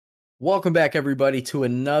Welcome back, everybody, to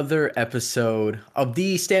another episode of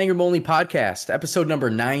the Standing Room Only podcast, episode number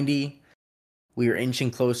 90. We are inching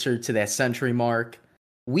closer to that century mark.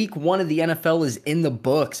 Week 1 of the NFL is in the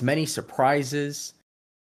books. Many surprises.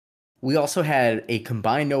 We also had a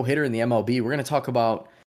combined no-hitter in the MLB. We're going to talk about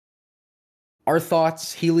our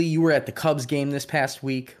thoughts. Healy, you were at the Cubs game this past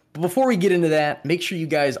week. But before we get into that, make sure you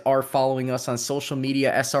guys are following us on social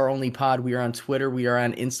media, SR Only Pod. We are on Twitter. We are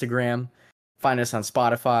on Instagram. Find us on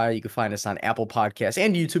Spotify. You can find us on Apple Podcasts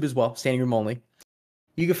and YouTube as well, Standing Room Only.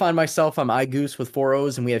 You can find myself, I'm iGoose with 4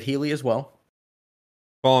 O's, and we have Healy as well.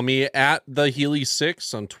 Follow me at the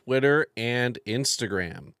Healy6 on Twitter and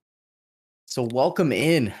Instagram. So welcome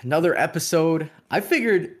in another episode. I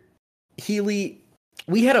figured, Healy,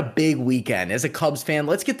 we had a big weekend. As a Cubs fan,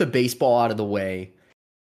 let's get the baseball out of the way.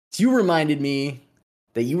 So you reminded me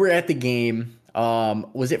that you were at the game.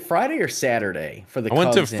 Was it Friday or Saturday for the Cubs? I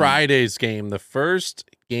went to Friday's game, the first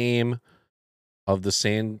game of the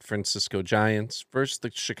San Francisco Giants versus the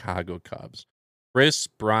Chicago Cubs. Kris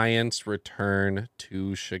Bryant's return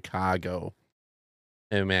to Chicago.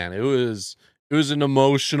 And man, it was an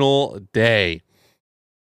emotional day.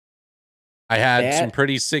 I had some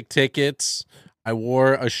pretty sick tickets. I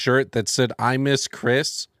wore a shirt that said "I miss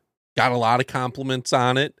Kris." Got a lot of compliments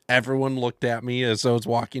on it. Everyone looked at me as I was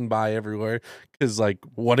walking by everywhere because, like,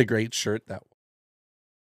 what a great shirt that was.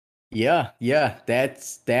 Yeah.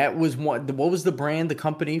 That was one. What was the brand, the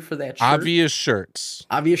company for that shirt? Obvious Shirts.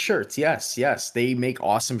 Obvious Shirts. Yes. They make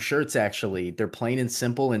awesome shirts. Actually, they're plain and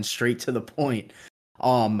simple and straight to the point.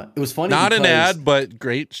 It was funny. Not an ad, but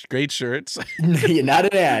great shirts. Yeah, not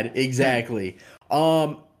an ad. Exactly.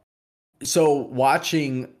 So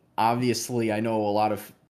watching, obviously, I know a lot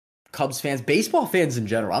of Cubs fans, baseball fans in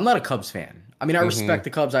general. I'm not a Cubs fan. I mean, I respect the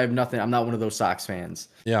Cubs. I have nothing. I'm not one of those Sox fans.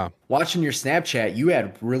 Yeah. Watching your Snapchat, you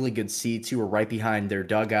had really good seats. You were right behind their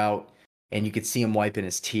dugout, and you could see him wiping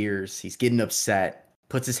his tears. He's getting upset,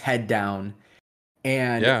 puts his head down.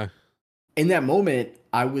 And in that moment,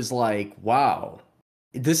 I was like, wow,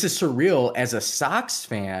 this is surreal. As a Sox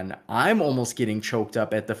fan, I'm almost getting choked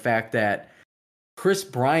up at the fact that Kris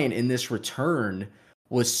Bryant in this return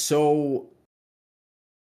was so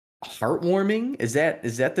heartwarming. Is that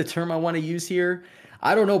the term I want to use here?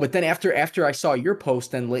 I don't know. But then after I saw your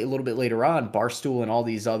post, then a little bit later on, Barstool and all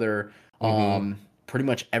these other, pretty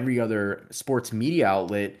much every other sports media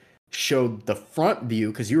outlet showed the front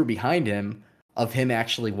view, because you were behind him, of him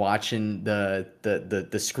actually watching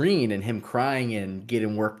the screen and him crying and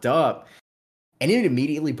getting worked up. And it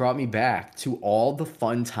immediately brought me back to all the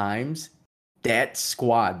fun times that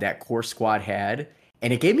core squad had.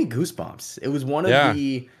 And it gave me goosebumps. It was one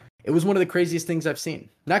of the craziest things I've seen.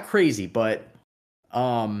 Not crazy, but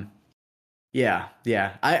yeah.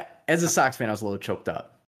 As a Sox fan, I was a little choked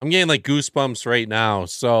up. I'm getting like goosebumps right now.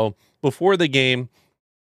 So before the game,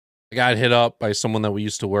 I got hit up by someone that we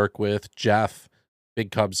used to work with, Jeff, big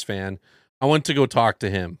Cubs fan. I went to go talk to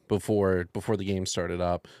him before the game started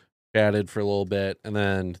up. Chatted for a little bit, and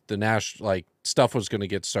then the national stuff was going to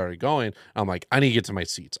get started going. I'm like, I need to get to my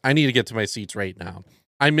seats. I need to get to my seats right now.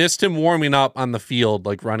 I missed him warming up on the field,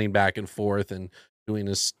 like running back and forth and doing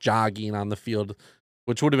his jogging on the field,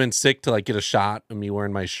 which would have been sick to like get a shot of me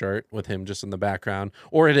wearing my shirt with him just in the background,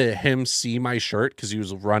 or to him see my shirt because he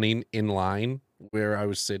was running in line where I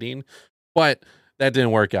was sitting. But that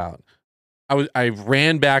didn't work out. I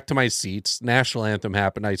ran back to my seats. National anthem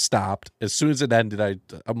happened. I stopped. As soon as it ended,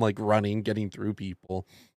 I'm like running, getting through people.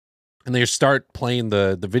 And they start playing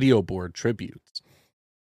the video board tributes.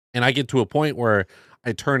 And I get to a point where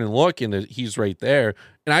I turn and look, and he's right there.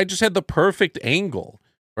 And I just had the perfect angle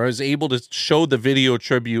where I was able to show the video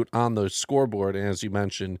tribute on the scoreboard. And as you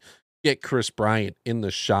mentioned, get Kris Bryant in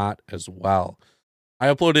the shot as well. I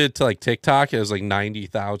uploaded it to like TikTok. It has like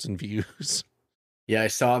 90,000 views. Yeah, I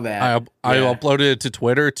saw that. I uploaded it to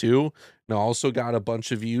Twitter too, and I also got a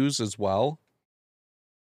bunch of views as well.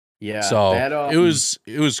 Yeah, so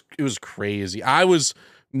it was crazy. I was,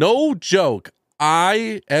 no joke,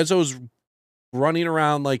 as I was running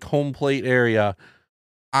around like home plate area,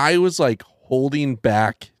 I was like holding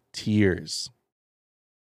back tears.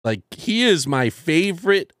 Like, he is my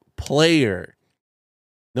favorite player.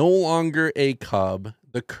 No longer a Cub.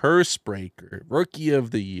 The curse breaker, rookie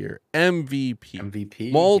of the year,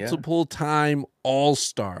 MVP, multiple time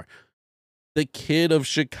All-Star, the kid of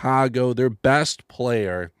Chicago, their best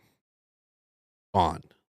player, gone.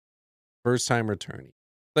 First time returning.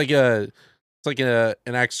 It's like an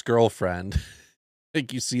ex-girlfriend.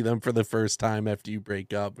 Like, you see them for the first time after you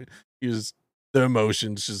break up. The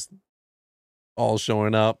emotions just all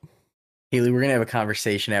showing up. Healy, we're gonna have a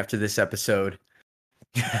conversation after this episode.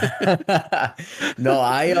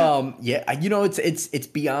 No, yeah,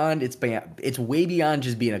 it's way beyond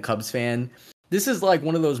just being a Cubs fan. This is like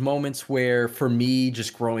one of those moments where for me,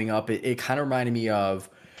 just growing up, it kind of reminded me of,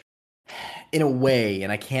 in a way,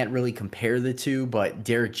 and I can't really compare the two, but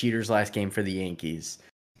Derek Jeter's last game for the Yankees.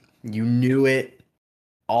 You knew it.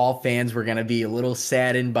 All fans were gonna be a little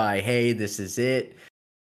saddened by, hey, this is it.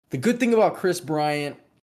 The good thing about Kris Bryant,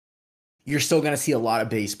 you're still going to see a lot of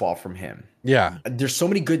baseball from him. Yeah. There's so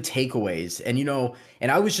many good takeaways. And,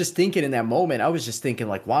 and I was just thinking in that moment,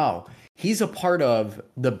 like, wow, he's a part of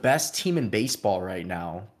the best team in baseball right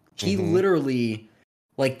now. He literally,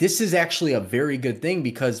 like, this is actually a very good thing,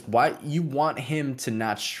 because why you want him to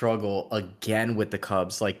not struggle again with the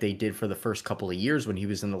Cubs like they did for the first couple of years when he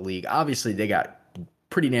was in the league. Obviously, they got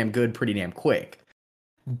pretty damn good, pretty damn quick.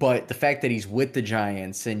 But the fact that he's with the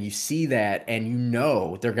Giants and you see that and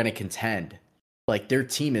they're going to contend. Like, their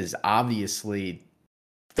team is obviously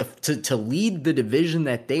to lead the division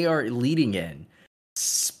that they are leading in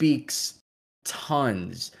speaks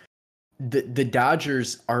tons. The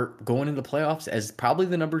Dodgers are going into the playoffs as probably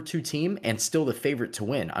the number 2 team and still the favorite to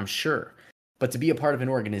win, I'm sure. But to be a part of an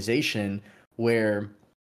organization where,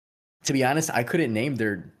 to be honest, I couldn't name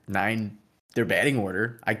their batting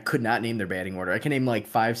order. I could not name their batting order. I can name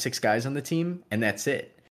like 5-6 guys on the team, and that's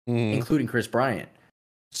it, including Kris Bryant.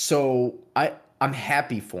 So I'm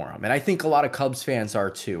happy for him. And I think a lot of Cubs fans are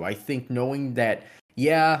too. I think knowing that,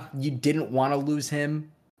 yeah, you didn't want to lose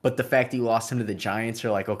him, but the fact that you lost him to the Giants,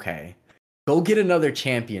 you're like, okay, go get another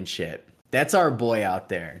championship. That's our boy out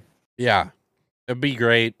there. Yeah, it'd be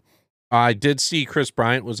great. I did see Kris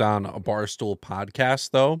Bryant was on a Barstool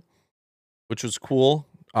podcast, though, which was cool.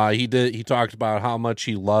 He talked about how much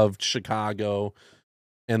he loved Chicago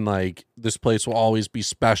and like this place will always be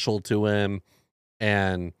special to him.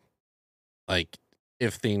 And like,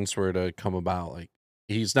 if things were to come about, like,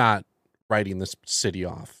 he's not writing this city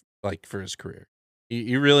off like for his career.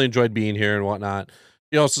 He really enjoyed being here and whatnot.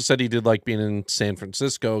 He also said he did like being in San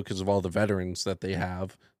Francisco because of all the veterans that they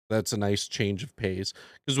have. That's a nice change of pace.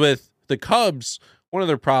 Because with the Cubs, one of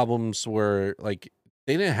their problems were like,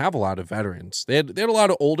 they didn't have a lot of veterans. They had a lot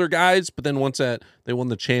of older guys, but then once that they won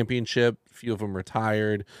the championship, a few of them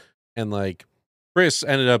retired, and like Kris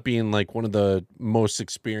ended up being like one of the most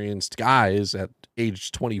experienced guys at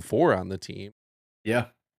age 24 on the team. Yeah,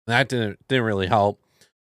 that didn't really help.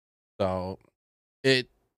 So it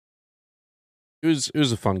was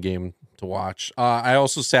a fun game to watch. I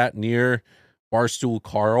also sat near Barstool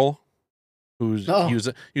Carl, he was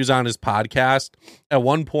on his podcast. At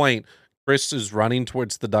one point, Kris is running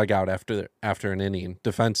towards the dugout after an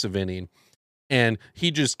defensive inning, and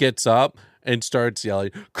he just gets up and starts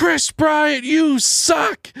yelling, "Kris Bryant, you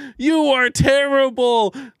suck! You are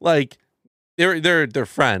terrible!" Like they're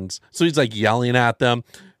friends, so he's like yelling at them.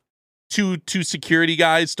 Two security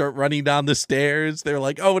guys start running down the stairs. They're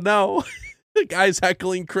like, "Oh no, the guy's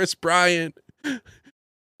heckling Kris Bryant,"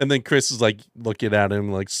 and then Kris is like looking at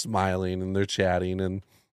him, like smiling, and they're chatting and.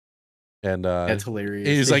 That's hilarious.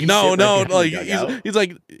 He's like, no, like he's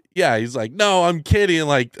like, yeah, he's like, no, I'm kidding.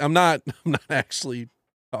 Like, I'm not actually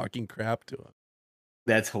talking crap to him.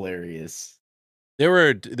 That's hilarious.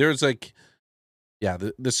 There's like, yeah,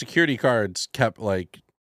 the security guards kept like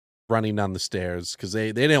running down the stairs because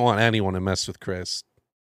they didn't want anyone to mess with Kris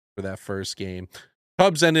for that first game.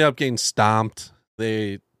 Cubs ended up getting stomped.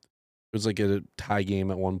 It was like a tie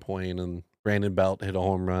game at one point, and Brandon Belt hit a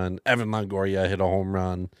home run. Evan Longoria hit a home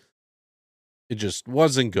run. It just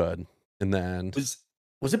wasn't good in the end.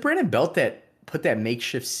 Was it Brandon Belt that put that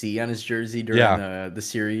makeshift C on his jersey during the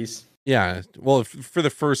series? Yeah. Well, for the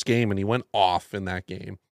first game, and he went off in that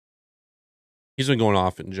game. He's been going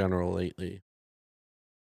off in general lately.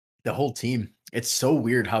 The whole team. It's so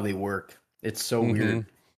weird how they work. It's so weird.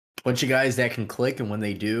 Bunch of guys that can click, and when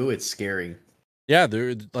they do, it's scary. Yeah,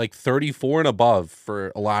 they're like 34 and above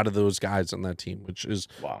for a lot of those guys on that team, which is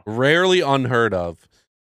rarely unheard of.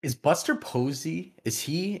 Is Buster Posey, is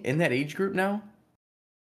he in that age group now?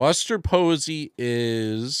 Buster Posey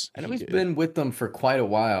is... I know he's been with them for quite a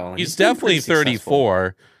while. He's definitely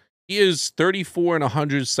 34. He is 34 in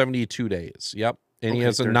 172 days. Yep. And he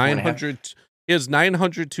has a 900... He has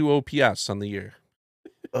 902 OPS on the year.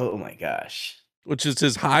 Oh my gosh. Which is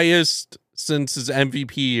his highest since his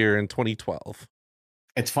MVP year in 2012.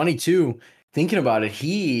 It's funny too. Thinking about it,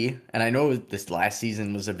 and I know this last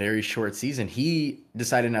season was a very short season, he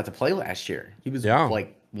decided not to play last year. He was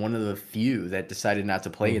like one of the few that decided not to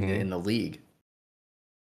play in the league.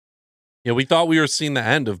 Yeah, we thought we were seeing the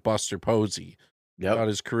end of Buster Posey. Yep. Thought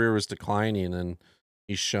his career was declining, and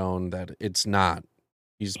he's shown that it's not.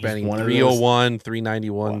 He's batting 301,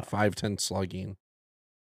 391, 510 slugging.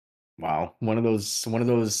 Wow, one of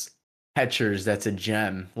those catchers that's a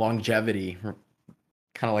gem, longevity,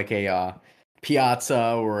 kind of like a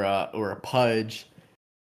Piazza or a Pudge.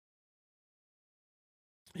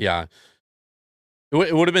 Yeah,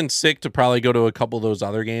 it would have been sick to probably go to a couple of those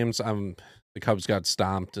other games. The Cubs got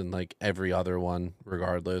stomped in like every other one,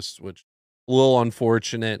 regardless, which a little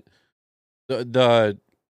unfortunate. The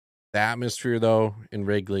atmosphere though in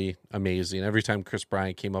Wrigley, amazing. Every time Kris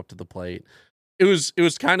Bryant came up to the plate, it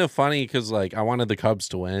was kind of funny because like I wanted the Cubs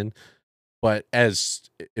to win, but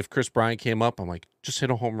if Kris Bryant came up, I'm like, just hit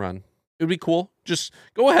a home run. It'd be cool. Just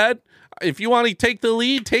go ahead. If you want to take the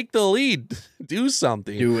lead, take the lead. Do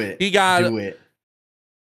something. Do it. Do it.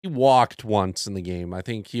 He walked once in the game. I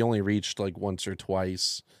think he only reached like once or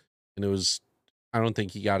twice, and I don't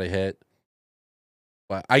think he got a hit.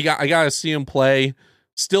 But I gotta see him play.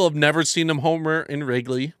 Still have never seen him homer in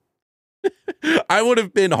Wrigley. I would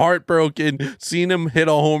have been heartbroken seeing him hit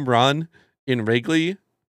a home run in Wrigley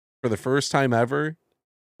for the first time ever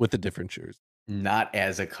with a different jersey. Not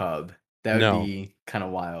as a Cub. That would be kind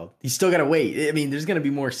of wild. You still got to wait. I mean, there's going to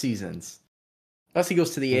be more seasons. Unless he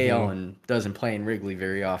goes to the AL and doesn't play in Wrigley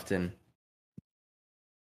very often.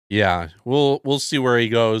 Yeah, we'll see where he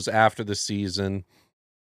goes after the season.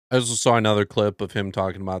 I also saw another clip of him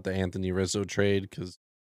talking about the Anthony Rizzo trade because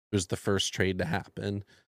it was the first trade to happen.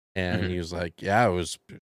 And he was like, yeah, it was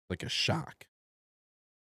like a shock.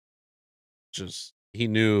 Just, he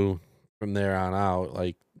knew from there on out,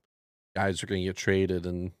 like, guys are going to get traded.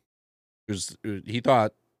 And he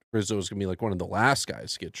thought Rizzo was going to be like one of the last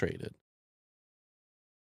guys to get traded.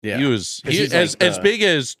 Yeah. As big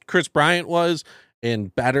as Kris Bryant was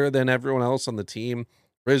and better than everyone else on the team,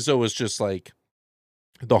 Rizzo was just like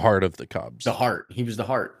the heart of the Cubs. The heart. He was the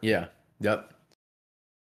heart. Yeah. Yep.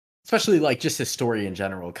 Especially like just his story in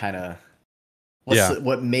general, kind of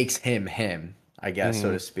what makes him, I guess,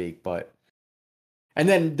 so to speak. But and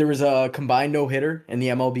then there was a combined no-hitter in the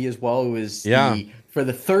MLB as well. It was for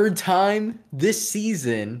the third time this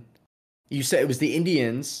season. You said it was the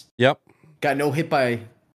Indians. Yep. Got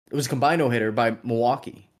it was a combined no-hitter by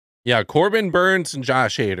Milwaukee. Yeah, Corbin Burns and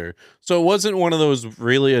Josh Hader. So it wasn't one of those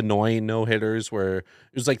really annoying no-hitters where it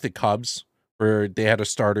was like the Cubs where they had a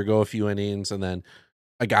starter go a few innings and then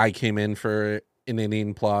a guy came in for an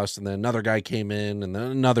inning plus and then another guy came in and then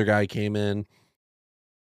another guy came in.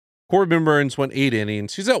 Corbin Burns went 8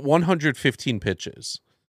 innings. He's at 115 pitches.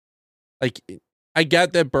 Like, I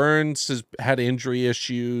get that Burns has had injury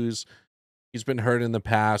issues. He's been hurt in the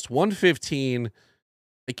past. 115,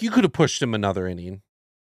 like, you could have pushed him another inning.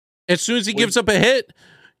 As soon as he gives up a hit,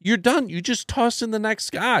 you're done. You just toss in the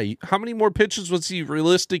next guy. How many more pitches was he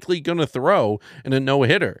realistically going to throw in a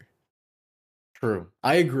no-hitter? True.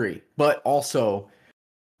 I agree. But also,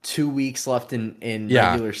 2 weeks left in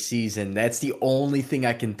regular season. That's the only thing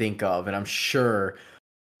I can think of. And I'm sure...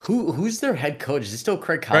 Who's their head coach? Is it still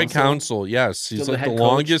Craig Counsell? Craig Counsell, yes. He's like the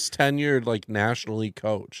longest tenured like National League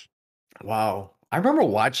coach. Wow. I remember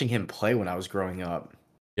watching him play when I was growing up.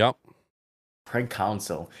 Yep. Craig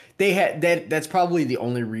Counsell. They had that's probably the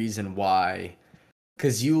only reason why.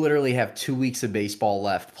 Because you literally have 2 weeks of baseball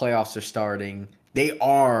left. Playoffs are starting. They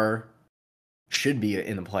should be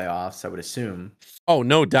in the playoffs, I would assume. Oh,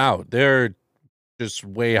 no doubt. They're just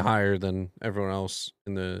way higher than everyone else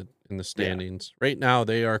in the standings. Yeah. Right now,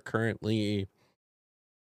 they are currently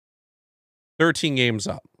 13 games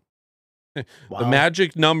up. Wow. The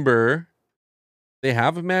magic number, they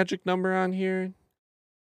have a magic number on here.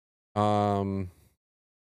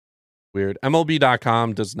 Weird.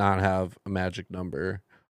 MLB.com does not have a magic number.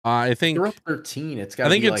 I think they're up 13. It's got. I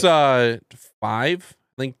think it's 5. I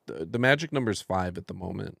think the magic number is 5 at the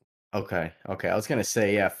moment. Okay. I was gonna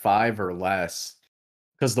say 5 or less.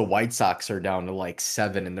 Because the White Sox are down to like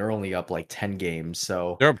 7 and they're only up like 10 games.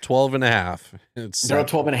 So they're up 12.5. They're up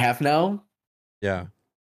 12.5 now? Yeah.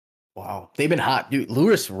 Wow. They've been hot. Dude,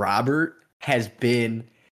 Luis Robert has been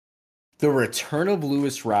the return of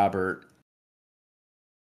Luis Robert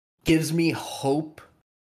gives me hope.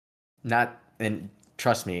 And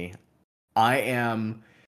trust me, I am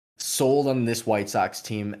sold on this White Sox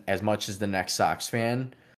team as much as the next Sox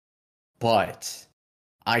fan. But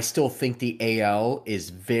I still think the AL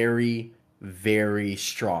is very, very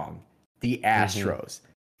strong. The Astros,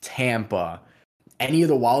 Tampa, any of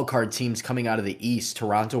the wild card teams coming out of the East,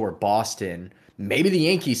 Toronto or Boston, maybe the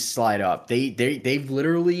Yankees slide up. They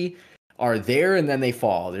literally are there and then they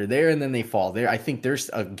fall. They're there and then they fall. I think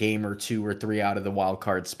there's a game or 2 or 3 out of the wild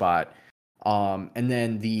card spot. And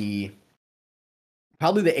then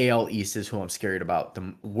probably the AL East is who I'm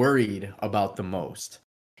worried about the most.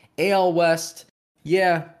 AL West.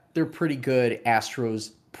 Yeah, they're pretty good.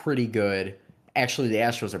 Astros, pretty good. Actually, the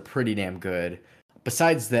Astros are pretty damn good.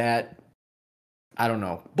 Besides that, I don't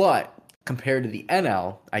know. But compared to the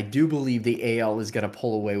NL, I do believe the AL is going to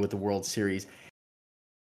pull away with the World Series,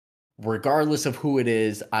 regardless of who it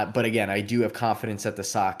is. But again, I do have confidence that the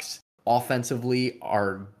Sox offensively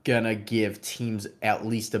are going to give teams at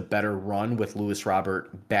least a better run with Luis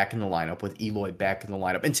Robert back in the lineup, with Eloy back in the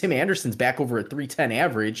lineup. And Tim Anderson's back over a 310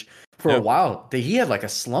 average for a while. He had like a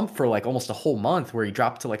slump for like almost a whole month where he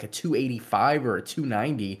dropped to like a 285 or a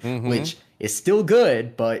 290, which is still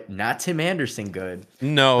good, but not Tim Anderson good.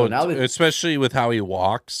 No, So now that, especially with how he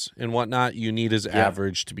walks and whatnot, you need his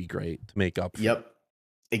average to be great to make up for. Yep,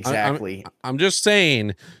 exactly. I'm just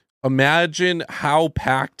saying, imagine how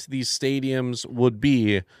packed these stadiums would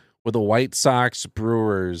be with the White Sox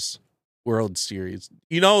Brewers World Series.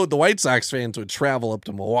 You know, the White Sox fans would travel up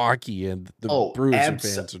to Milwaukee and the Brewers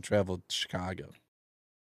fans would travel to Chicago.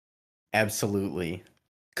 Absolutely.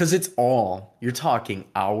 Because you're talking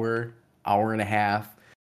hour and a half.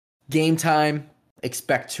 Game time,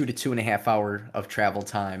 expect 2 to 2.5 hour of travel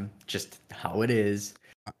time, just how it is.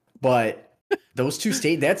 But those two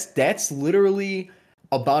that's literally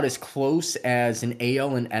about as close as an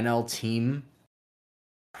AL and NL team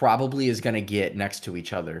probably is going to get next to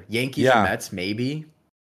each other. Yankees and Mets, maybe.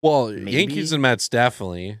 Well, Yankees and Mets,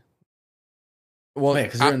 definitely. Well,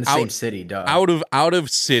 because they're in the same city, duh. Out of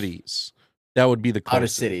cities, that would be the closest. Out of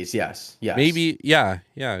cities, yes. Maybe, yeah,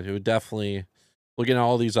 it would definitely. Looking at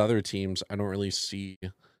all these other teams, I don't really see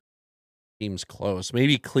teams close.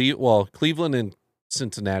 Maybe Cleveland and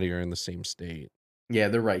Cincinnati are in the same state. Yeah,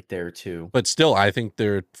 they're right there too. But still, I think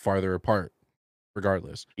they're farther apart,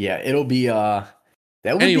 regardless. Yeah, it'll be that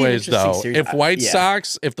would Anyways, be an though, series. if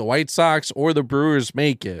the White Sox or the Brewers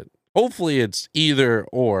make it, hopefully it's either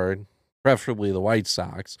or, preferably the White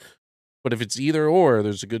Sox. But if it's either or,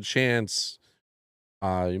 there's a good chance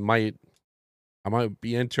I might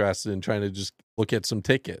be interested in trying to just look at some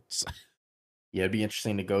tickets. Yeah, it'd be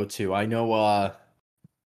interesting to go to. I know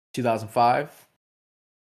 2005,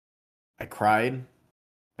 I cried.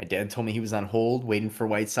 My dad told me he was on hold waiting for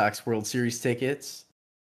White Sox World Series tickets.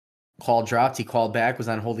 Call dropped. He called back, was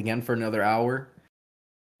on hold again for another hour.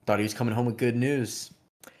 Thought he was coming home with good news.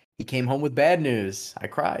 He came home with bad news. I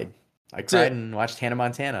cried. And watched Hannah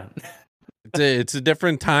Montana. It's a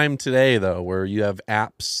different time today, though, where you have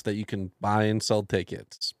apps that you can buy and sell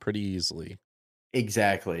tickets pretty easily.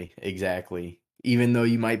 Exactly. Even though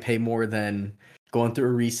you might pay more than going through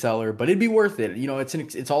a reseller, but it'd be worth it. You know,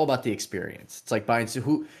 it's all about the experience. It's like buying.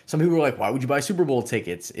 Some people are like, why would you buy Super Bowl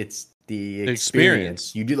tickets? It's the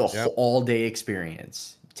experience. You do the whole all day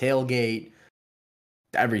experience, tailgate,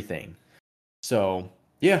 everything. So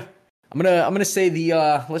yeah, I'm gonna say the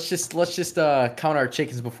let's just count our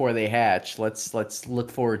chickens before they hatch. Let's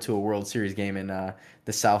look forward to a World Series game in the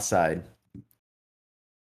South Side.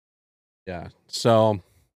 Yeah. So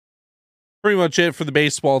pretty much it for the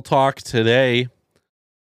baseball talk today.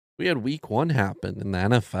 We had week 1 happen in the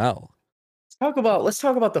NFL. Let's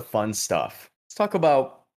talk about the fun stuff. Let's talk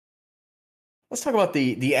about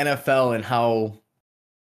the NFL and how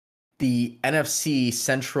the NFC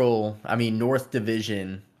North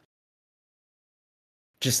Division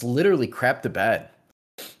just literally crapped the bed.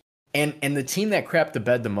 And the team that crapped the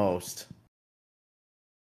bed the most.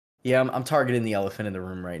 Yeah, I'm targeting the elephant in the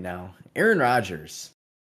room right now. Aaron Rodgers.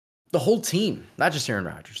 The whole team, not just Aaron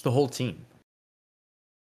Rodgers, the whole team.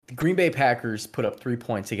 The Green Bay Packers put up 3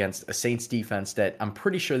 points against a Saints defense that I'm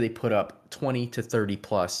pretty sure they put up 20 to 30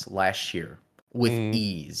 plus last year with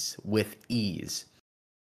ease.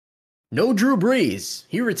 No Drew Brees.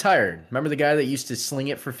 He retired. Remember the guy that used to sling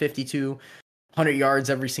it for 5,200 yards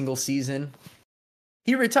every single season?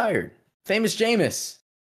 He retired. Famous Jameis.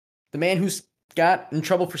 The man who's got in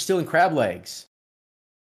trouble for stealing crab legs.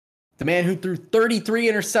 The man who threw 33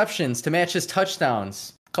 interceptions to match his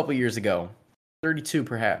touchdowns a couple years ago. 32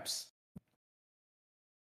 perhaps.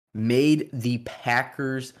 Made the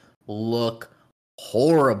Packers look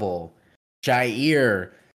horrible. Jair,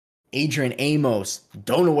 Adrian Amos,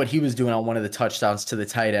 don't know what he was doing on one of the touchdowns to the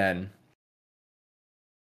tight end.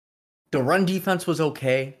 The run defense was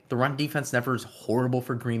okay. The run defense never was horrible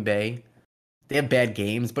for Green Bay. They had bad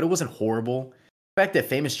games, but it wasn't horrible. The fact that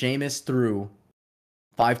Famous Jameis threw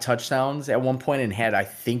 5 touchdowns at one point and had, I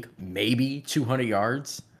think, maybe 200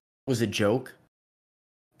 yards was a joke.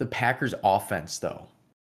 The Packers offense, though,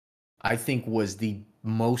 I think was the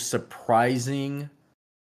most surprising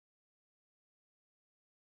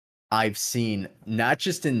I've seen, not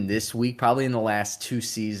just in this week, probably in the last 2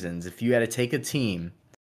 seasons. If you had to take a team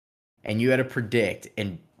and you had to predict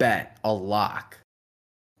and bet a lock,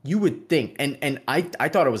 you would think, and I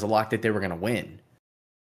thought it was a lock that they were going to win.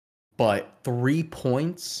 But 3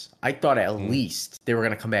 points, I thought at least they were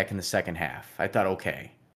going to come back in the second half. I thought,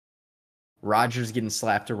 okay, Rodgers getting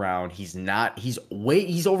slapped around. He's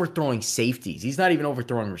overthrowing safeties. He's not even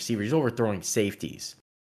overthrowing receivers. He's overthrowing safeties.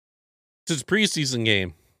 It's his preseason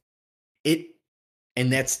game.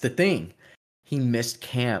 And that's the thing. He missed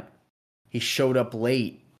camp. He showed up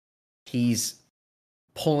late. He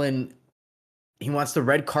wants the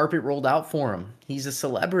red carpet rolled out for him. He's a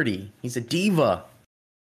celebrity. He's a diva.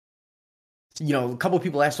 You know, a couple of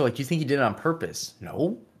people asked, like, do you think he did it on purpose?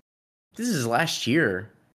 No. This is his last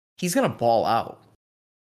year. He's going to ball out.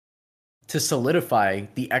 To solidify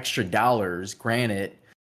the extra dollars, granted,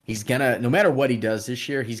 he's going to, no matter what he does this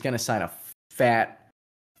year, he's going to sign a fat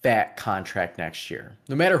contract next year.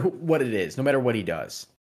 No matter what it is, no matter what he does.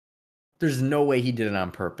 There's no way he did it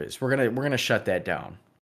on purpose. We're going to shut that down.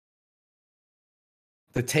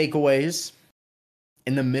 The takeaways,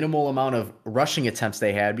 in the minimal amount of rushing attempts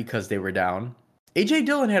they had because they were down, A.J.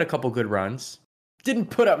 Dillon had a couple good runs. Didn't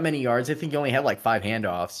put up many yards. I think he only had like 5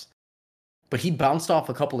 handoffs. But he bounced off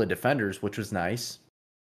a couple of defenders, which was nice.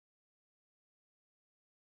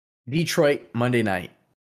 Detroit, Monday night.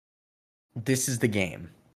 This is the game.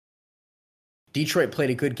 Detroit played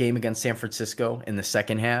a good game against San Francisco in the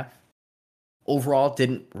second half. Overall,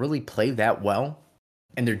 didn't really play that well.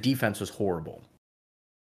 And their defense was horrible.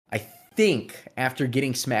 I think after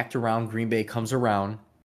getting smacked around, Green Bay comes around.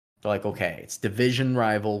 They're like, okay, it's division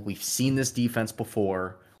rival. We've seen this defense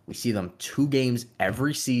before. We see them 2 games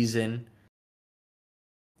every season.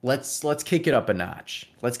 Let's kick it up a notch.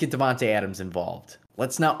 Let's get Devontae Adams involved.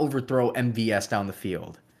 Let's not overthrow MVS down the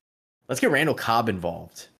field. Let's get Randall Cobb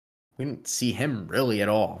involved. We didn't see him really at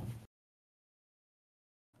all.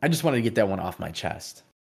 I just wanted to get that one off my chest.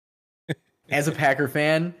 As a Packer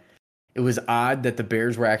fan, it was odd that the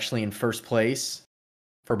Bears were actually in first place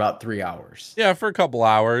for about 3 hours. Yeah, for a couple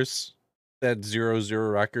hours. That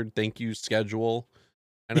 0-0 record. Thank you,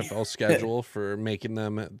 NFL schedule, for making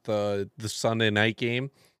them the Sunday night game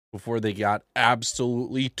before they got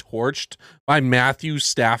absolutely torched by Matthew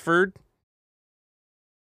Stafford.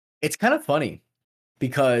 It's kind of funny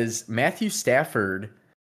because Matthew Stafford,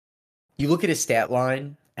 you look at his stat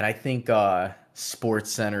line, and I think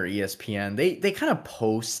Sports Center, ESPN, they kind of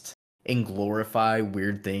post and glorify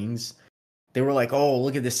weird things. They were like, oh,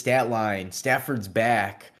 look at the stat line. Stafford's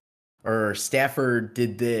back. Or Stafford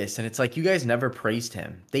did this. And it's like, you guys never praised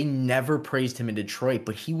him. They never praised him in Detroit,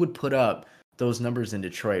 but he would put up those numbers in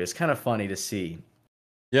Detroit. It's kind of funny to see.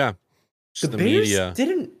 Yeah. The Bears media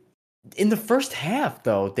didn't, in the first half,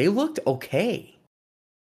 though, they looked okay.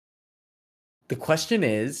 The question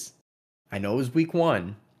is, I know it was week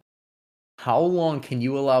 1. How long can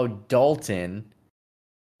you allow Dalton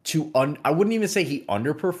to, I wouldn't even say he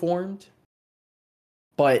underperformed,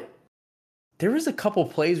 but there was a couple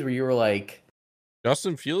plays where you were like,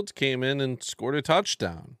 Justin Fields came in and scored a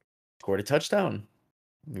touchdown.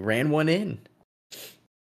 Ran one in.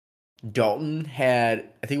 Dalton had,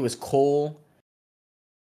 I think it was Cole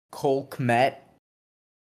Kmet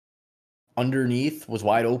underneath, was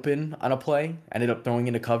wide open on a play, ended up throwing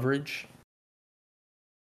into coverage.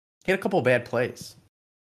 He had a couple of bad plays.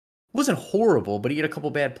 It wasn't horrible, but he had a couple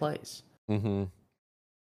of bad plays. Mm-hmm.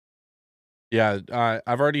 Yeah,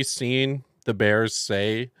 I've already seen the Bears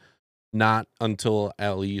say not until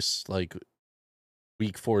at least like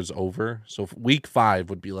week 4 is over. So week 5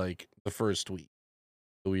 would be like the first week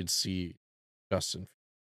that we'd see Justin.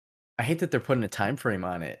 I hate that they're putting a time frame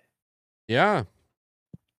on it. Yeah.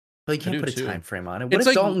 But you can't put a time frame on it. What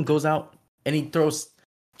if Dalton goes out and he throws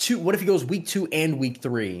 2? What if he goes week 2 and week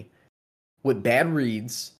 3 with bad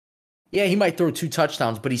reads? Yeah, he might throw 2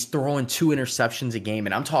 touchdowns, but he's throwing 2 interceptions a game.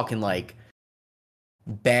 And I'm talking like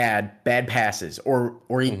bad passes. Or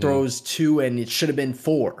he throws 2 and it should have been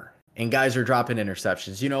 4. And guys are dropping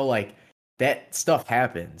interceptions. You know, like that stuff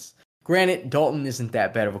happens. Granted, Dalton isn't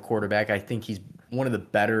that bad of a quarterback. I think he's one of the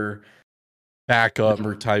better backup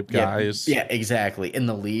type guys. Yeah, exactly. In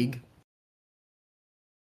the league.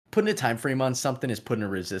 Putting a time frame on something is putting a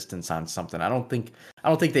resistance on something. I don't think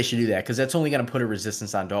they should do that because that's only going to put a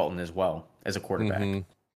resistance on Dalton as well as a quarterback. Mm-hmm.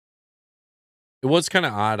 It was kind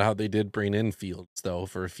of odd how they did bring in Fields though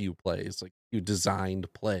for a few plays, like a few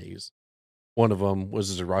designed plays. One of them was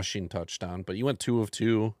his rushing touchdown, but he went 2 of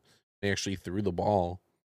 2. They actually threw the ball.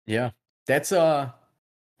 Yeah, that's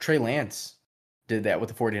Trey Lance did that with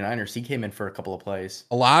the 49ers. He came in for a couple of plays.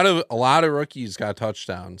 A lot of rookies got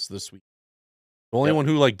touchdowns this week. The only one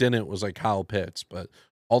who didn't was like Kyle Pitts, but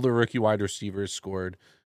all the rookie wide receivers scored.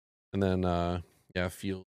 And then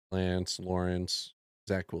Fields, Lance, Lawrence,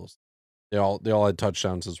 Zach Wilson. They all had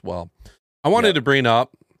touchdowns as well. I wanted to bring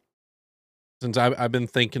up since I've been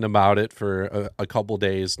thinking about it for a couple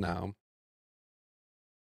days now.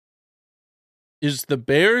 Is the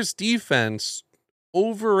Bears defense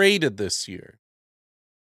overrated this year?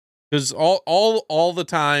 Because all the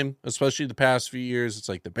time, especially the past few years, it's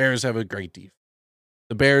like the Bears have a great defense.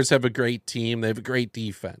 The Bears have a great team. They have a great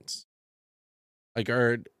defense. Like,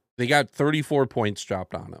 they got 34 points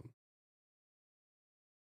dropped on them.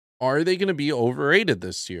 Are they going to be overrated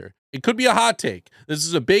this year? It could be a hot take. This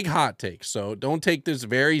is a big hot take, so don't take this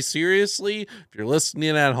very seriously. If you're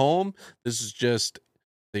listening at home, this is just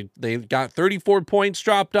they got 34 points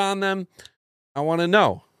dropped on them. I want to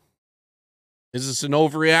know, is this an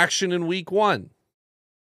overreaction in week 1?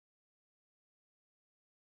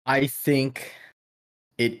 I think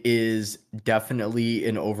it is definitely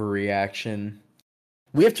an overreaction.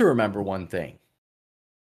 We have to remember one thing.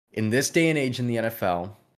 In this day and age in the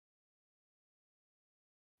NFL,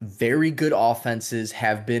 very good offenses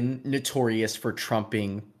have been notorious for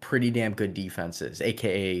trumping pretty damn good defenses,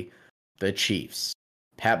 aka the Chiefs,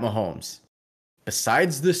 Pat Mahomes.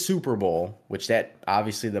 Besides the Super Bowl, which that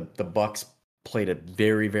obviously the Bucs played a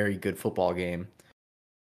very, very good football game.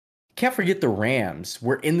 Can't forget the Rams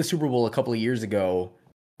were in the Super Bowl a couple of years ago,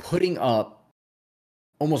 putting up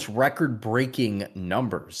almost record-breaking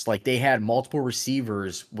numbers. Like, they had multiple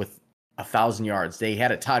receivers with 1,000 yards. They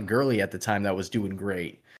had a Todd Gurley at the time that was doing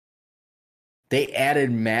great. They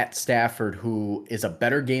added Matt Stafford, who is a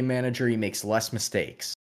better game manager. He makes less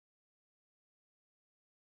mistakes.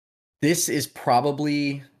 This is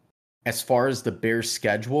probably, as far as the Bears'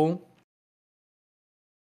 schedule,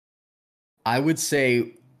 I would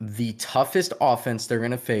say the toughest offense they're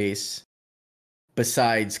going to face,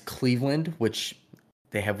 besides Cleveland, which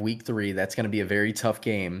they have week 3. That's going to be a very tough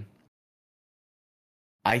game.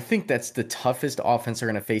 I think that's the toughest offense they're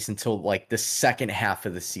going to face until like the second half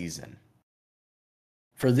of the season.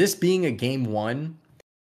 For this being a game 1,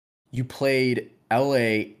 you played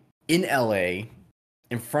LA in LA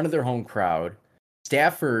in front of their home crowd.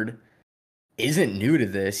 Stafford isn't new to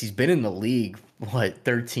this. He's been in the league,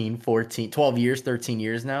 12 years, 13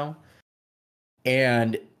 years now.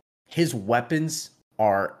 And his weapons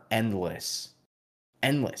are endless.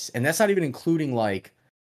 Endless. And that's not even including like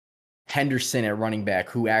Henderson at running back,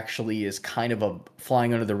 who actually is kind of a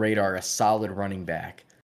flying under the radar, a solid running back.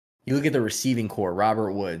 You look at the receiving core,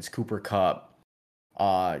 Robert Woods, Cooper Kupp,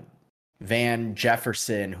 Van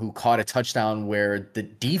Jefferson, who caught a touchdown where the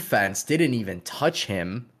defense didn't even touch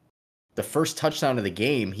him. The first touchdown of the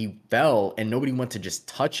game, he fell and nobody went to just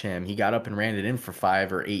touch him. He got up and ran it in for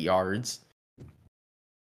 5 or 8 yards.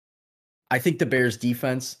 I think the Bears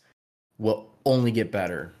defense will only get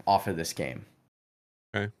better off of this game.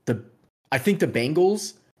 Okay. I think the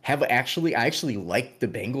Bengals I actually like the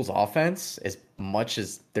Bengals offense as much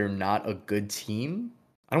as they're not a good team.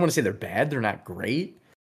 I don't want to say they're bad. They're not great.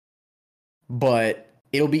 But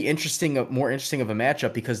it'll be more interesting of a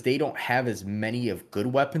matchup because they don't have as many of good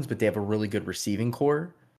weapons, but they have a really good receiving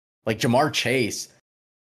core. Like Jamar Chase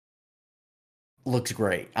looks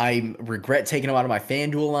great. I regret taking him out of my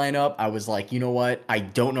FanDuel lineup. I was like, you know what? I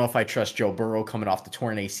don't know if I trust Joe Burrow coming off the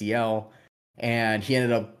torn ACL. And he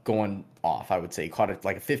ended up going off, I would say. He caught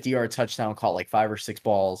like a 50-yard touchdown, caught like 5 or 6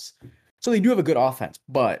 balls. So they do have a good offense.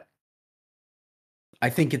 But I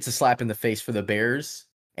think it's a slap in the face for the Bears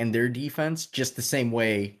and their defense, just the same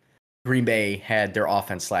way Green Bay had their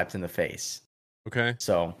offense slapped in the face. Okay.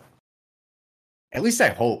 So at least I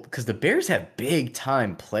hope, because the Bears have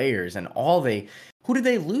big-time players, and who did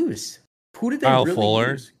they lose? Who did they Kyle really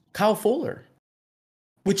Fuller. lose? Kyle Fuller.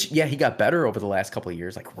 Which, yeah, he got better over the last couple of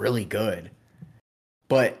years, like really good.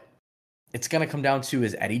 But it's going to come down to,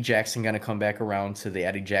 is Eddie Jackson going to come back around to the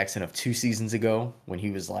Eddie Jackson of 2 seasons ago when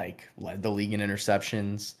he was like led the league in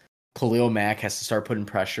interceptions? Khalil Mack has to start putting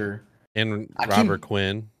pressure. And Robert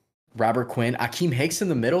Quinn. Akeem Hicks in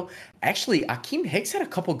the middle. Actually, Akeem Hicks had a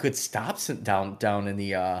couple good stops down in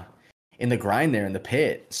the grind there in the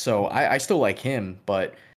pit. So I still like him,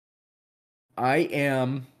 but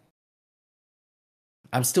I'm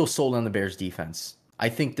still sold on the Bears defense. I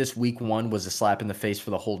think this week 1 was a slap in the face for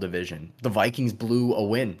the whole division. The Vikings blew a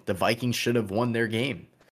win. The Vikings should have won their game.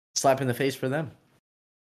 Slap in the face for them.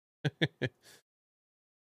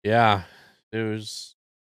 Yeah, it was.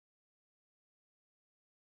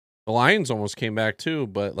 The Lions almost came back too,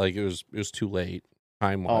 but like it was too late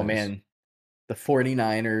time-wise. Oh man, the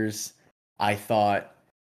 49ers, I thought,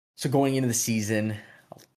 so going into the season,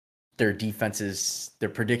 their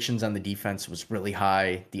predictions on the defense was really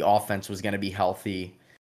high. The offense was going to be healthy.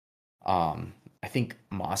 I think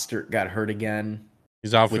Mostert got hurt again.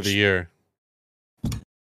 He's out for the year.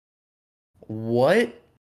 What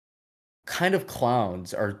kind of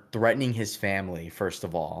clowns are threatening his family, first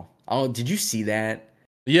of all. Oh, did you see that?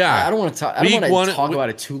 Yeah. I don't want to talk. I don't Week want to one, talk about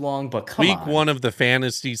it too long, but come week on. one of the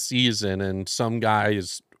fantasy season, and some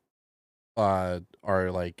guys are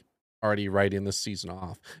like already writing this season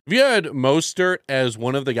off. If you had Mostert as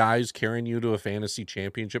one of the guys carrying you to a fantasy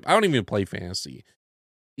championship, I don't even play fantasy.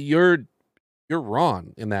 You're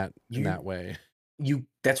wrong in that way.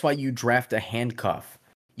 That's why you draft a handcuff.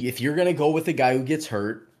 If you're gonna go with a guy who gets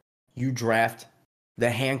hurt, you draft the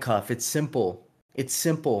handcuff. It's simple. It's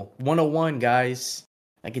simple. 101, guys.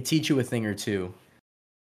 I could teach you a thing or two.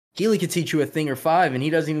 Healy could teach you a thing or five, and he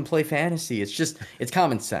doesn't even play fantasy. It's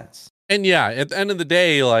common sense. And yeah, at the end of the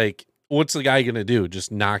day, like, what's the guy gonna do?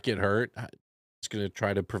 Just not get hurt? He's gonna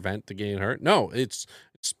try to prevent the getting hurt? No, it's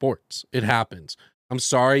sports. It happens. I'm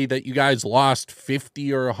sorry that you guys lost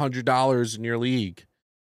 $50 or $100 in your league.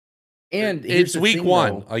 And it's week thing,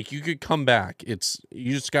 one. though. Like, you could come back.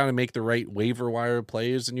 You just got to make the right waiver wire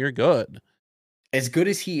plays, and you're good. As good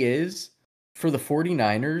as he is, for the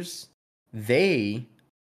 49ers,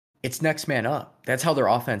 it's next man up. That's how their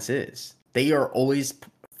offense is. They are always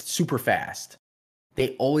super fast.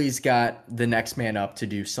 They always got the next man up to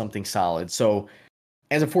do something solid. So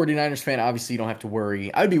as a 49ers fan, obviously you don't have to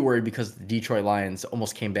worry. I'd be worried because the Detroit Lions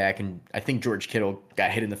almost came back, and I think George Kittle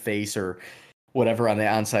got hit in the face or whatever on the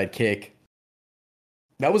onside kick.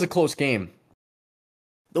 That was a close game.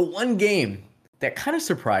 The one game that kind of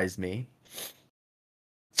surprised me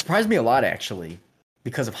a lot, actually,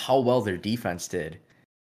 because of how well their defense did.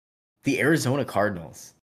 The Arizona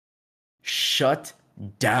Cardinals shut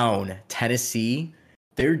down Tennessee.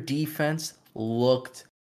 Their defense looked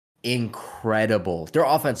incredible. Their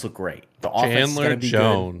offense looked great. The offense is going to be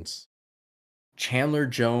Jones. Good. Chandler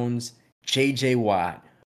Jones, J.J. Watt,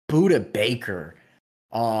 Budda Baker.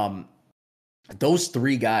 Those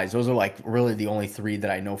three guys, those are like really the only three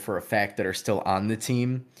that I know for a fact that are still on the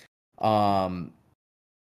team. To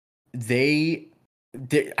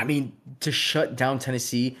shut down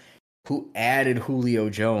Tennessee, who added Julio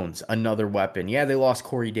Jones, another weapon. Yeah, they lost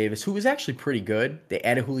Corey Davis, who was actually pretty good. They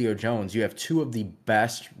added Julio Jones. You have two of the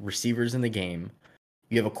best receivers in the game.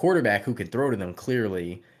 You have a quarterback who can throw to them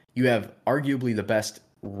clearly. You have arguably the best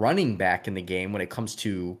running back in the game when it comes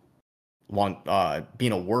to being a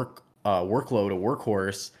workload, a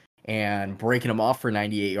workhorse, and breaking them off for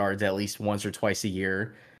 98 yards at least once or twice a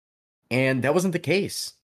year. And that wasn't the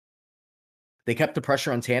case. They kept the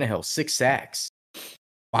pressure on Tannehill, 6 sacks.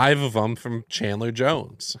 5 of them from Chandler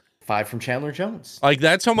Jones. 5 from Chandler Jones. Like,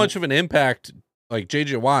 that's how much of an impact, like,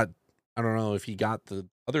 J.J. Watt, I don't know if he got the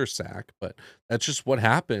other sack, but that's just what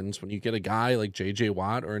happens when you get a guy like J.J.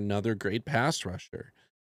 Watt or another great pass rusher.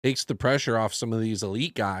 Takes the pressure off some of these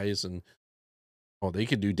elite guys, and, they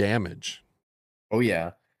could do damage. Oh,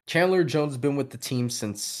 yeah. Chandler Jones has been with the team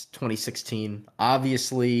since 2016.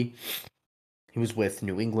 Obviously, he was with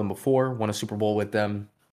New England before, won a Super Bowl with them.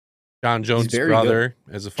 John Jones' brother,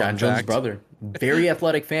 as a fun fact. John Jones' brother. Very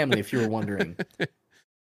athletic family, if you were wondering.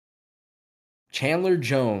 Chandler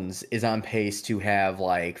Jones is on pace to have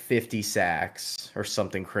like 50 sacks or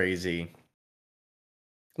something crazy.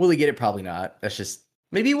 Will he get it? Probably not. That's just,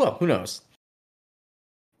 maybe he will. Who knows?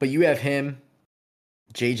 But you have him,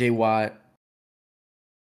 J.J. Watt.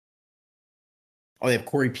 Oh, they have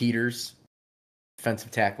Corey Peters, defensive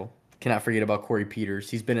tackle. Cannot forget about Corey Peters.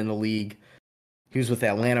 He's been in the league. He was with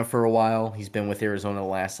Atlanta for a while. He's been with Arizona the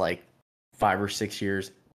last 5 or 6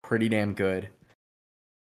 years. Pretty damn good.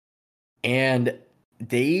 And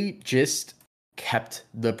they just kept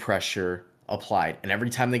the pressure applied. And every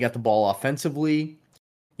time they got the ball offensively,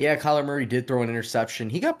 yeah, Kyler Murray did throw an interception.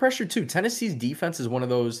 He got pressured too. Tennessee's defense is one of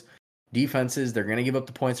those defenses. They're going to give up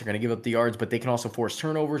the points. They're going to give up the yards, but they can also force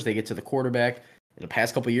turnovers. They get to the quarterback. In the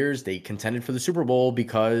past couple of years, they contended for the Super Bowl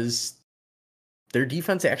because their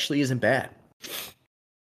defense actually isn't bad.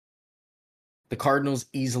 The Cardinals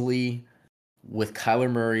easily, with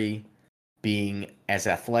Kyler Murray being as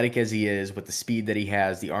athletic as he is, with the speed that he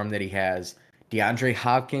has, the arm that he has, DeAndre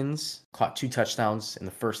Hopkins caught 2 touchdowns in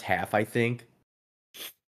the first half, I think.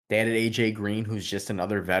 They added A.J. Green, who's just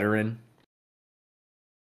another veteran.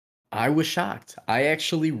 I was shocked. I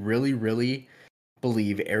actually really, really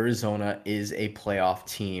believe Arizona is a playoff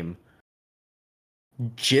team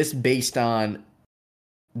just based on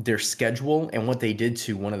their schedule and what they did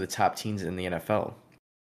to one of the top teams in the NFL.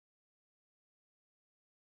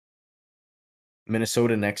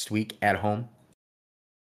 Minnesota next week at home.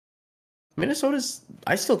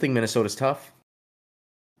 I still think Minnesota's tough.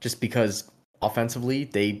 Just because offensively,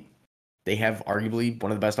 they have arguably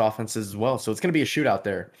one of the best offenses as well. So it's going to be a shootout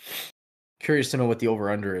there. Curious to know what the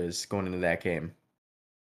over-under is going into that game.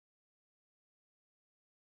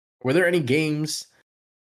 Were there any games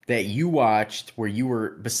that you watched where you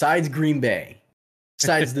were, besides Green Bay,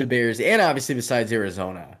 besides the Bears, and obviously besides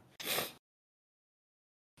Arizona,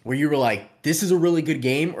 where you were like, this is a really good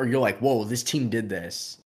game, or you're like, whoa, this team did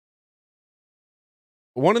this?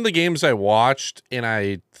 One of the games I watched and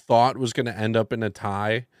I thought was going to end up in a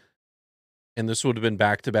tie, and this would have been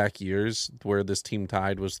back-to-back years where this team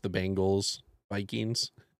tied, was the Bengals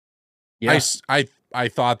Vikings. Yeah. I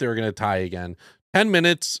thought they were going to tie again. 10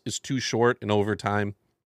 minutes is too short in overtime,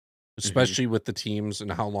 especially with the teams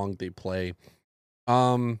and how long they play.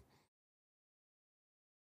 I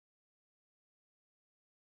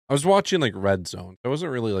was watching like Red Zone. I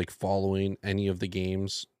wasn't really like following any of the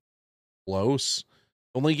games close.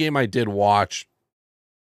 The only game I did watch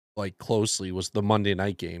like closely was the Monday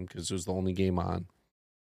night game because it was the only game on.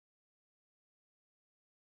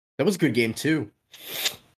 That was a good game too.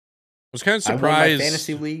 I was kind of surprised. I won my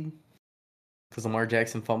fantasy league because Lamar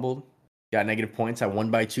Jackson fumbled. Got negative points. I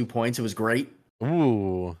won by 2 points. It was great.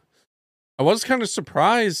 Ooh. I was kind of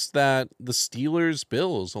surprised that the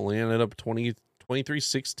Steelers-Bills only ended up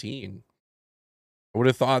 23-16. I would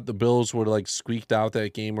have thought the Bills would have like squeaked out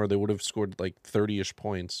that game, or they would have scored like 30-ish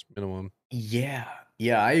points minimum. Yeah,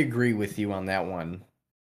 I agree with you on that one.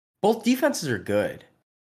 Both defenses are good,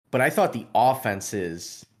 but I thought the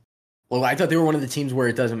offenses, well, I thought they were one of the teams where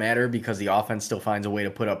it doesn't matter because the offense still finds a way to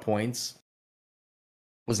put up points.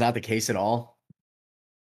 Was not the case at all.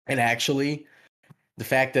 And actually, the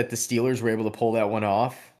fact that the Steelers were able to pull that one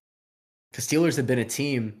off, because Steelers had been a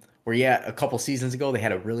team where, yeah, a couple seasons ago, they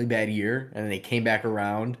had a really bad year, and they came back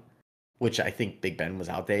around, which I think Big Ben was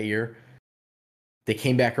out that year. They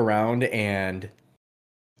came back around, and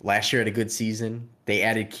last year had a good season. They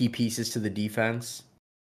added key pieces to the defense.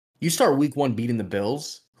 You start week 1 beating the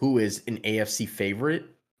Bills, who is an AFC favorite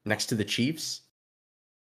next to the Chiefs.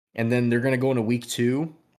 And then they're going to go into week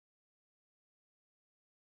 2.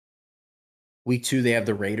 Week 2, they have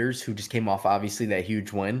the Raiders, who just came off, obviously, that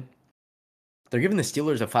huge win. They're giving the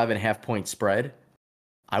Steelers a 5.5 point spread.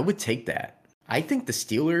 I would take that. I think the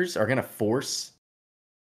Steelers are going to force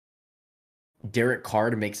Derek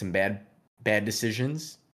Carr to make some bad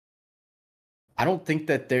decisions. I don't think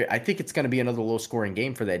that I think it's going to be another low scoring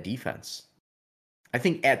game for that defense. I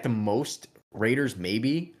think at the most, Raiders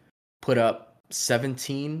maybe put up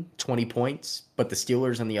 17, 20 points, but the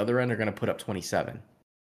Steelers on the other end are going to put up 27.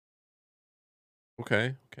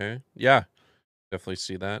 Okay. Yeah, definitely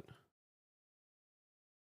see that.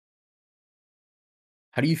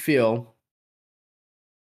 How do you feel,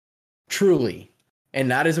 truly, and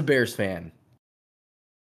not as a Bears fan,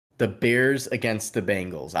 the Bears against the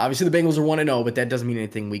Bengals? Obviously, the Bengals are 1-0, but that doesn't mean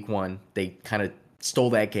anything week 1. They kind of stole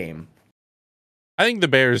that game. I think the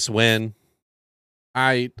Bears win.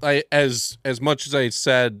 I as much as I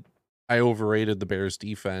said I overrated the Bears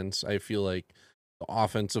defense, I feel like the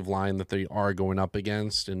offensive line that they are going up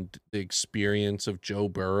against and the experience of Joe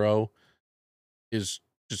Burrow is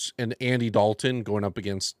just, and Andy Dalton going up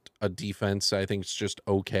against a defense I think it's just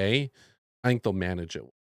okay. I think they'll manage it.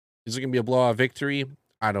 Is it going to be a blowout victory?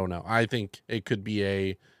 I don't know. I think it could be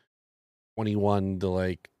a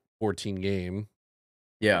 21-14 game.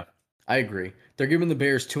 Yeah, I agree. They're giving the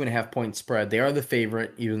Bears 2.5 point spread. They are the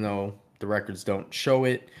favorite, even though the records don't show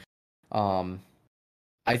it.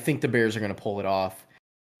 I think the Bears are going to pull it off.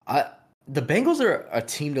 The Bengals are a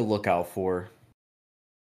team to look out for.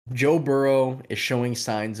 Joe Burrow is showing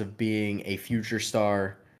signs of being a future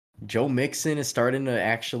star. Joe Mixon is starting to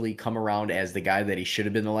actually come around as the guy that he should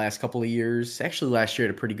have been the last couple of years. Actually, last year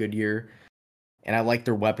had a pretty good year. And I like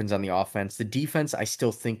their weapons on the offense. The defense, I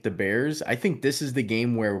still think the Bears. I think this is the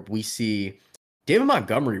game where we see David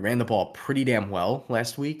Montgomery ran the ball pretty damn well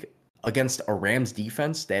last week against a Rams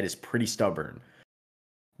defense that is pretty stubborn.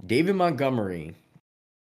 David Montgomery,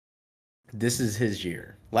 this is his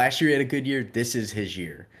year. Last year he had a good year. This is his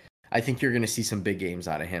year. I think you're going to see some big games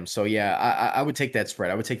out of him. So, yeah, I would take that spread.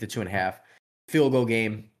 I would take the 2.5. Field goal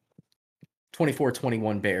game,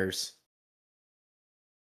 24-21 Bears.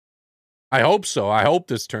 I hope so. I hope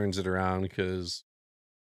this turns it around because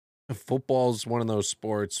football is one of those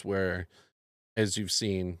sports where, as you've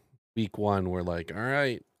seen, week 1, we're like, all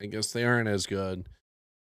right, I guess they aren't as good.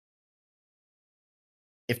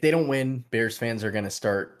 If they don't win, Bears fans are going to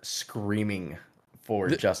start screaming for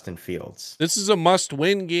Justin Fields. This is a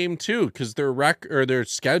must-win game too, because their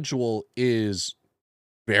schedule is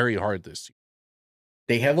very hard this year.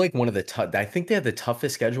 They have like one of the I think they have the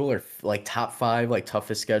toughest schedule, or like top 5 like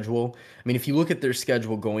toughest schedule. I mean, if you look at their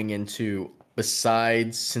schedule going into,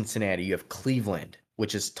 besides Cincinnati, you have Cleveland,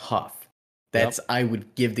 which is tough. That's I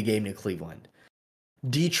would give the game to Cleveland.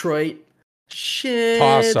 Detroit, shit,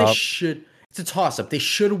 Toss up. It's a toss-up. They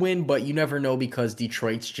should win, but you never know because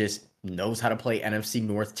Detroit's just knows how to play NFC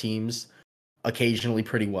North teams occasionally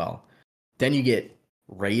pretty well. Then you get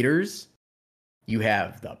Raiders, you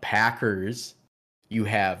have the Packers, you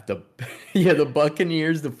have the the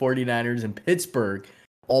Buccaneers, the 49ers, and Pittsburgh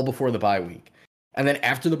all before the bye week. And then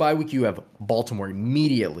after the bye week, you have Baltimore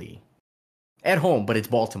immediately at home, but it's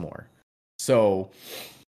Baltimore. So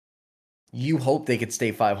you hope they could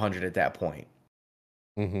stay 500 at that point.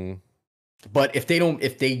 Mm-hmm. But if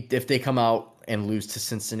they come out and lose to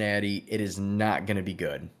Cincinnati, it is not going to be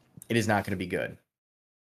good. It is not going to be good.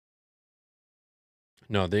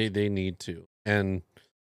 No, they need to. And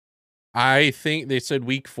I think they said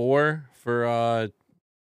week 4 for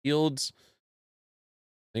Fields.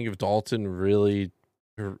 I think if Dalton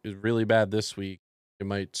is really bad this week, it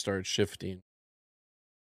might start shifting.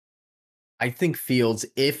 I think Fields,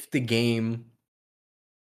 if the game,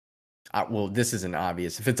 well, this isn't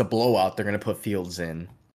obvious. If it's a blowout, they're going to put Fields in.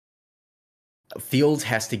 Fields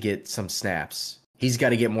has to get some snaps. He's got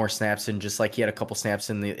to get more snaps in, just like he had a couple snaps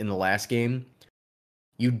in the last game.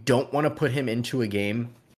 You don't want to put him into a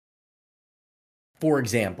game. For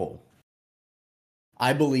example,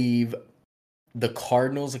 I believe the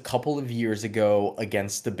Cardinals a couple of years ago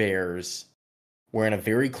against the Bears were in a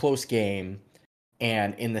very close game,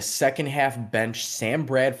 and in the second half benched Sam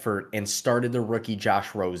Bradford and started the rookie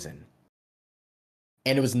Josh Rosen.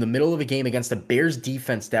 And it was in the middle of a game against the Bears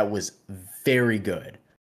defense that was very good.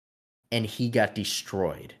 And he got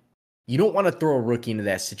destroyed. You don't want to throw a rookie into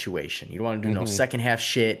that situation. You don't want to do no second half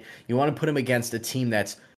shit. You want to put him against a team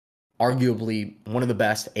that's arguably one of the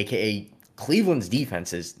best, aka Cleveland's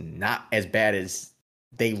defense is not as bad as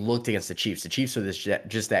they looked against the Chiefs. The Chiefs are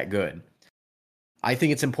just that good. I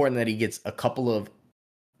think it's important that he gets a couple of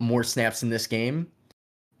more snaps in this game.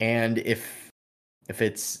 And if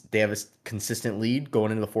they have a consistent lead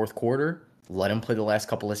going into the fourth quarter, let him play the last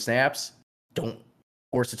couple of snaps. Don't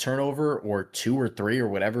force a turnover or 2 or 3 or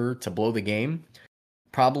whatever to blow the game.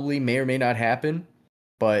 Probably may or may not happen,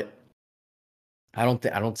 but I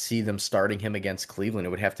don't see them starting him against Cleveland. It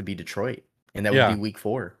would have to be Detroit, and that would be week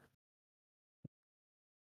 4.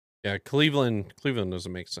 Yeah, Cleveland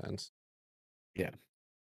doesn't make sense. Yeah.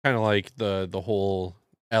 Kind of like the whole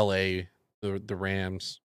LA, the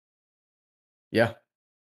Rams. Yeah.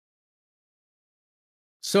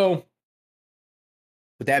 So,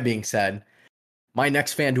 with that being said, my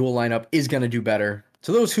next FanDuel lineup is going to do better.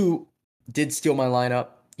 To those who did steal my lineup,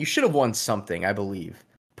 you should have won something, I believe.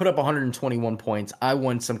 Put up 121 points. I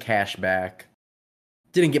won some cash back.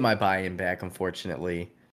 Didn't get my buy-in back,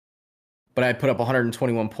 unfortunately. But I put up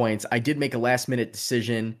 121 points. I did make a last-minute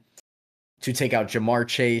decision to take out Jamar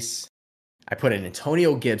Chase. I put in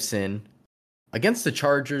Antonio Gibson against the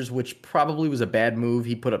Chargers, which probably was a bad move.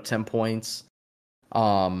 He put up 10 points.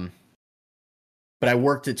 But I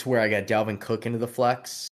worked it to where I got Dalvin Cook into the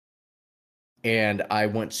flex. And I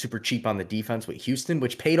went super cheap on the defense with Houston,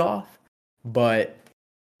 which paid off. But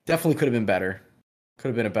definitely could have been better. Could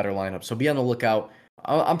have been a better lineup. So be on the lookout.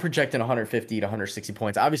 I'm projecting 150 to 160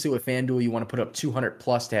 points. Obviously, with FanDuel, you want to put up 200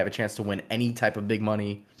 plus to have a chance to win any type of big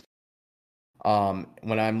money.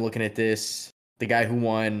 When I'm looking at this, the guy who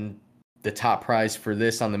won the top prize for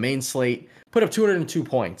this on the main slate put up 202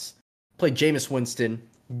 points. Played Jameis Winston.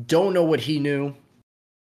 Don't know what he knew.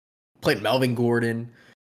 Played Melvin Gordon.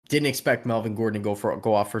 Didn't expect Melvin Gordon to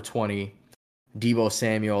go off for 20. Deebo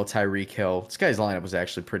Samuel, Tyreek Hill. This guy's lineup was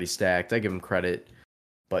actually pretty stacked. I give him credit.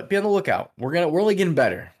 But be on the lookout. We're only getting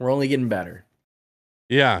better. We're only getting better.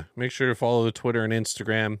 Yeah, make sure to follow the Twitter and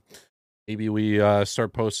Instagram. Maybe we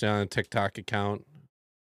start posting on a TikTok account.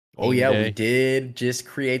 Oh yeah, we did just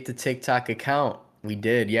create the TikTok account. We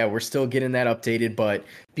did. Yeah, we're still getting that updated, but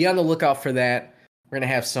be on the lookout for that. We're gonna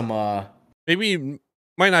have some maybe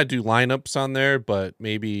might not do lineups on there, but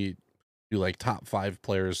maybe do like top 5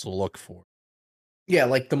 players to look for. Yeah,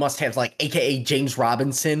 like the must-haves, like aka James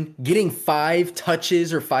Robinson. Getting 5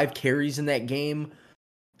 touches or 5 carries in that game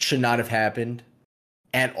should not have happened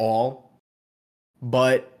at all.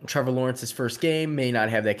 But Trevor Lawrence's first game may not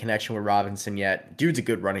have that connection with Robinson yet. Dude's a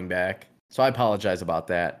good running back, so I apologize about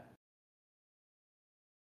that.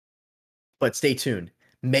 But stay tuned.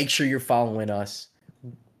 Make sure you're following us.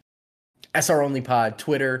 SR Only Pod,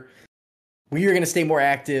 Twitter. We are going to stay more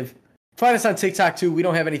active. Find us on TikTok too. We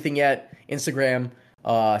don't have anything yet. Instagram,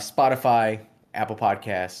 Spotify, Apple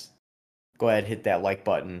Podcasts. Go ahead, hit that like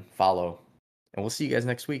button, follow, and we'll see you guys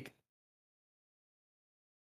next week.